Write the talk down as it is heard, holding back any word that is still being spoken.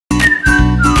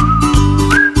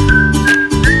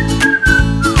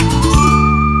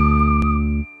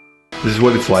This is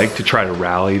what it's like to try to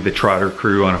rally the Trotter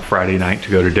crew on a Friday night to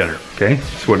go to dinner, okay?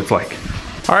 This is what it's like.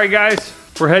 All right, guys,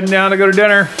 we're heading down to go to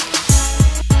dinner.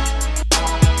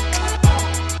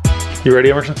 You ready,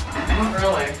 Emerson? Not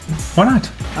really. Why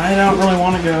not? I don't really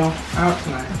want to go out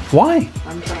tonight. Why?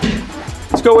 I'm trying.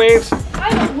 Let's go, Waves.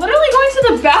 I'm literally going to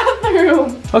the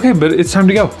bathroom. Okay, but it's time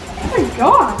to go. Oh my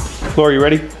gosh. Laura, you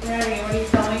ready? Ready, what are you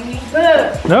telling me?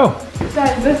 No.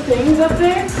 The things up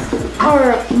there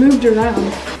are moved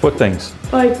around. What things?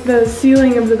 Like the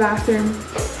ceiling of the bathroom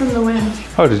from the wind.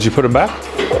 Oh, did you put them back?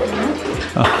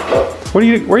 Oh. Where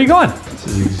are you going? This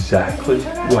is exactly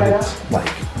what it's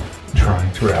like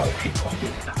trying to rally people.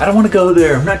 I don't want to go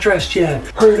there. I'm not dressed yet.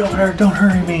 Hurry, don't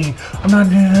hurry me. I'm not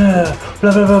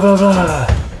blah blah blah blah blah.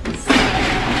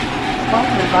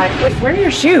 Wait, where are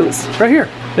your shoes? Right here.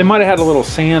 They might have had a little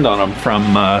sand on them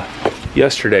from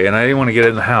yesterday, and I didn't want to get it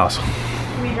in the house.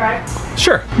 Can we drive?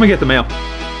 Sure. Let me get the mail.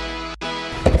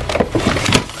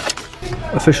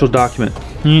 Official document.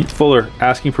 Fuller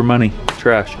asking for money.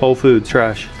 Trash. Whole Foods.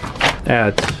 Trash.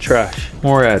 Ads. Trash.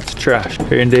 More ads. Trash.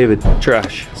 Harry and David.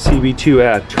 Trash. CB2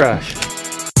 ad. Trash.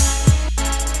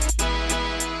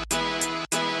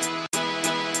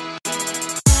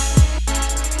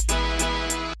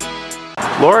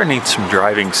 Laura needs some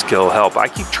driving skill help. I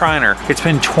keep trying her. It's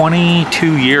been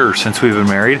 22 years since we've been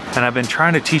married, and I've been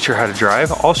trying to teach her how to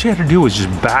drive. All she had to do was just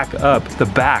back up the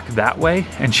back that way,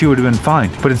 and she would have been fine.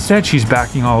 But instead, she's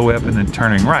backing all the way up and then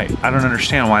turning right. I don't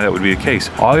understand why that would be the case.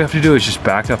 All you have to do is just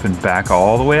back up and back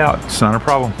all the way out. It's not a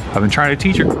problem. I've been trying to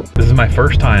teach her. This is my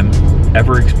first time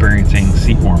ever experiencing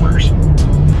seat warmers.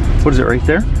 What is it right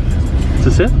there? Is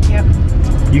this it? Yep.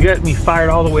 You got me fired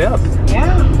all the way up.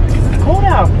 Yeah, it's cold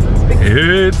out.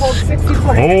 It's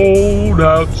cold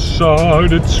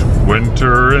outside. It's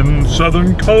winter in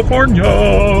Southern California.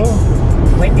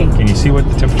 Windy. Can you see what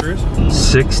the temperature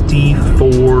is?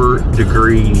 64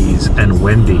 degrees and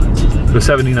windy. It was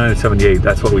 79 and 78.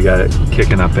 That's what we got it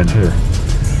kicking up in here.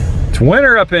 It's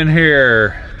winter up in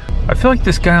here. I feel like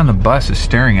this guy on the bus is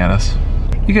staring at us.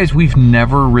 You guys, we've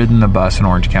never ridden the bus in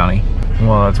Orange County.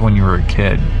 Well, that's when you were a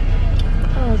kid.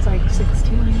 I was like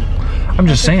 16. I'm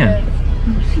just saying.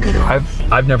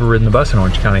 I've never ridden the bus in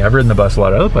Orange County. I've ridden the bus a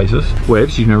lot of other places.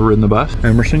 Waves, you've never ridden the bus.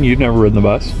 Emerson, you've never ridden the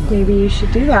bus. Maybe you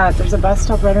should do that. There's a bus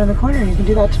stop right around the corner. You can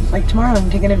do that like tomorrow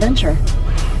and take an adventure.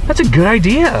 That's a good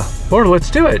idea. Laura,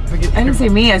 let's do it. I didn't say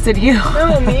me, I said you.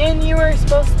 No, me and you were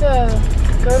supposed to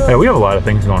go to... Yeah, we have a lot of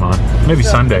things going on. Maybe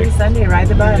Sunday. Maybe Sunday, ride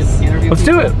the bus. Let's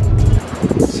do it.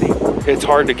 See, it's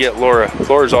hard to get Laura.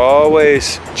 Laura's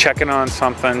always checking on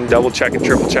something, double checking,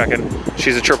 triple checking.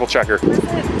 She's a triple checker.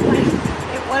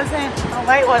 The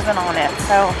light wasn't on it,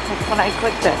 so when I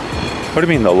clicked it. What do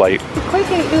you mean the light? Click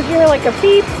it, you hear like a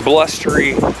beep.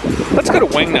 Blustery. Let's go to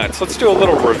Wingnuts. Let's do a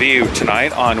little review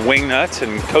tonight on Wingnuts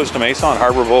in Costa Mesa on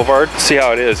Harbor Boulevard. See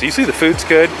how it is. Usually the food's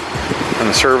good and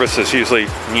the service is usually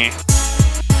meh.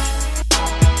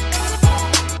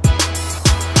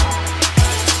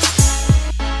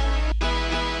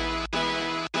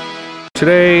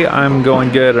 Today I'm going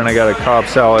good and I got a Cobb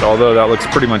salad, although that looks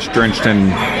pretty much drenched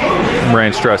in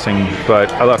ranch dressing,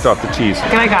 but I left off the cheese.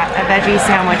 And I got a veggie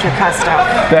sandwich with pesto.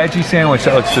 Veggie sandwich,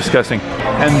 that looks disgusting.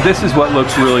 And this is what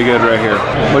looks really good right here.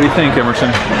 What do you think,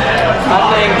 Emerson?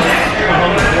 I think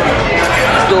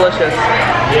it's delicious.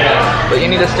 But you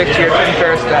need to stick to your Tim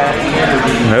Ferriss diet.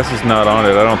 This is not on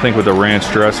it, I don't think, with the ranch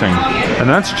dressing. And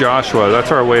that's Joshua,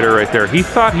 that's our waiter right there. He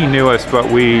thought he knew us, but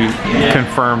we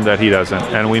confirmed that he doesn't,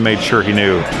 and we made sure he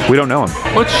knew. We don't know him.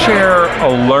 Let's share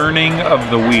a learning of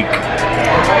the week.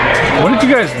 What did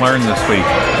you guys learn this week?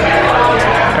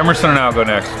 Emerson and I'll go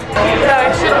next. That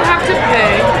I shouldn't have to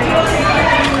pay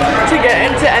to get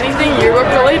into anything yearbook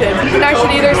related. And I should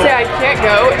either say I can't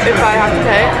go if I have to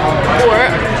pay, or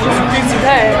just refuse to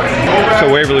pay.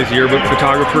 So Waverly's a yearbook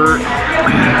photographer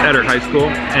at her high school,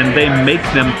 and they make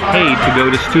them pay to go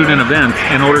to student events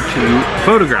in order to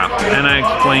photograph. And I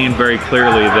explained very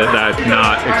clearly that that's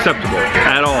not acceptable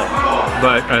at all.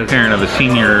 But as a parent of a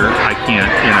senior, I can't,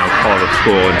 call the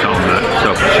school and tell them that.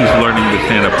 So she's learning to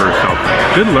stand up for herself.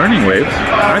 Good learning, Waves.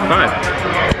 High five.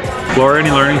 Laura,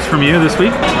 any learnings from you this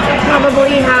week?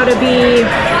 Probably how to be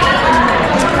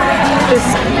just...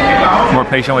 More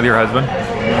patient with your husband?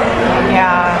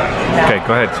 Yeah. No. Okay,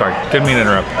 go ahead. Sorry. Didn't mean to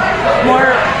interrupt. More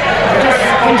just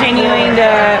continuing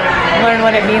to learn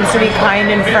what it means to be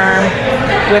kind and firm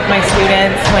with my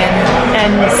students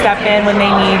and step in when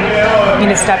they need me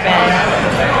to step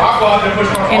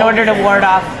in order to ward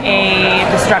off a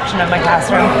destruction of my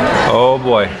classroom. Oh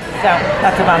boy. So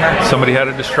that's a bummer. Somebody had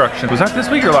a destruction. Was that this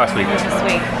week or last week? This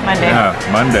week, Monday. Yeah,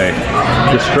 Monday.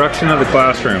 Destruction of the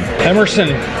classroom.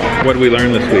 Emerson, what did we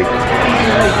learn this week?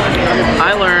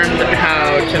 I learned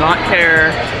how to not care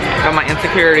about my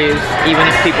insecurities, even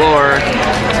if people are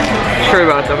true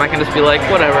about them. I can just be like,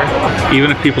 whatever. Even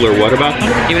if people are what about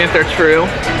them? Even if they're true.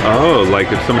 Oh,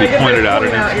 like if somebody pointed out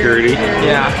an insecurity?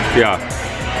 Yeah. Yeah.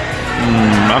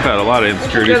 I've had a lot of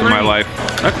insecurities in my life.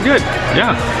 That's good.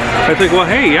 Yeah. I think, well,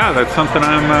 hey, yeah, that's something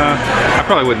I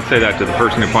probably wouldn't say that to the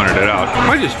person who pointed it out.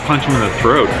 I just punch him in the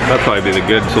throat. That'd probably be the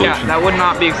good solution. Yeah, that would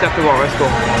not be acceptable at my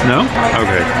school. No?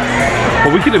 Okay.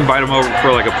 Well, we could invite him over for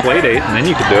like a play date, and then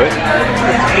you could do it.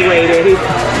 Play date.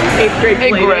 8th grade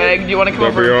play date. Hey, Greg, do you want to come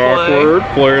over and play? Awkward.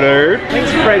 Play date.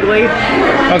 Thanks, Gregley.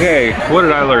 Okay, what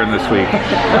did I learn this week?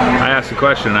 I asked a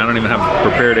question. I don't even have a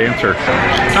prepared answer.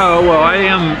 Oh, well, I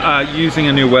am using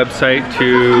a new website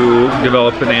to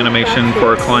develop an animation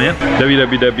for a client.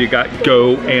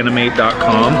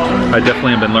 www.goanimate.com. I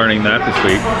definitely have been learning that this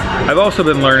week. I've also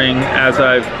been learning as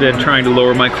I've been trying to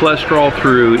lower my cholesterol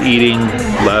through eating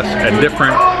less and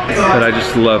different, that I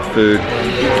just love food.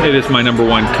 It is my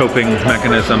 #1 coping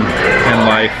mechanism in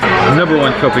life.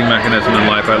 #1 coping mechanism in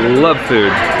life. I love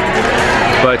food.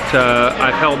 But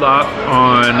I've held off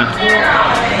on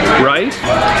rice,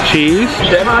 cheese,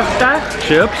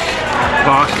 chips,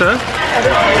 pasta,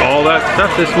 all that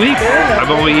stuff this week.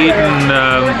 I've only eaten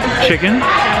chicken,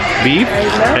 beef,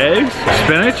 eggs,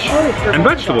 spinach, and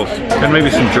vegetables, and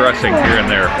maybe some dressing here and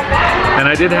there. And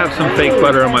I did have some fake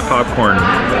butter on my popcorn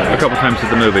a couple times at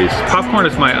the movies. Popcorn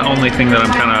is my only thing that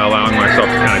I'm kind of allowing myself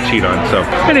to kind of cheat on. So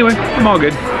anyway, I'm all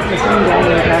good.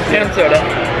 And soda.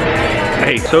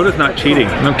 Hey, soda's not cheating.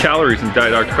 No calories in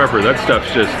Diet Dr. Pepper. That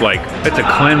stuff's just like, it's a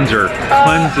cleanser.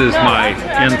 Cleanses my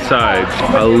insides.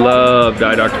 I love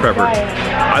Diet Dr. Pepper.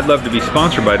 I'd love to be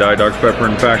sponsored by Diet Dr. Pepper.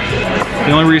 In fact,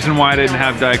 the only reason why I didn't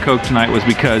have Diet Coke tonight was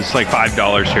because it's like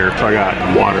 $5 here, so I got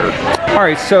water. All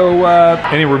right, so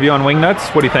any review on wing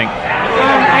nuts? What do you think?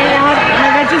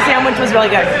 My veggie sandwich was really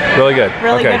good. Really good.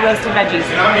 Really okay. good roasted veggies.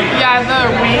 Yeah, we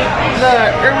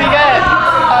get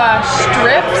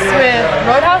strips with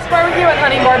Roadhouse barbecue and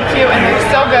honey barbecue, and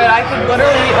they're so good. I could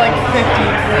literally eat like 50.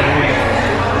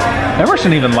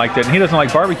 Emerson even liked it, and he doesn't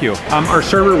like barbecue. Our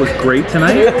server was great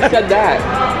tonight. Who said that?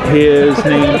 His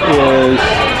name is...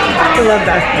 I love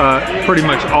that. Pretty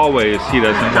much always he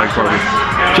doesn't like barbecue.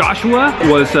 Joshua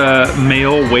was a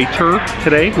male waiter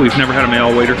today. We've never had a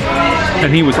male waiter,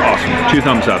 and he was awesome. 2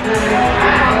 thumbs up.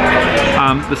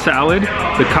 The salad,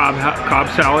 the Cobb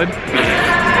salad,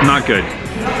 not good.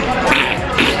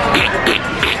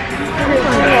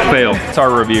 Fail. It's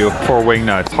our review for wing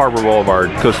nuts. Harbor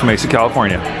Boulevard, Costa Mesa,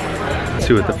 California. Let's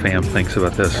see what the fam thinks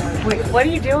about this. Wait, what are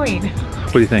you doing?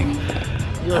 What do you think?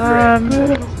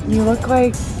 You look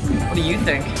like... What do you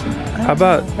think? How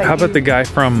about the guy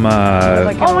from oh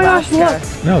my gosh, look.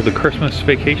 No, the Christmas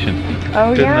Vacation.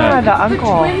 Oh yeah, the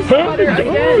uncle.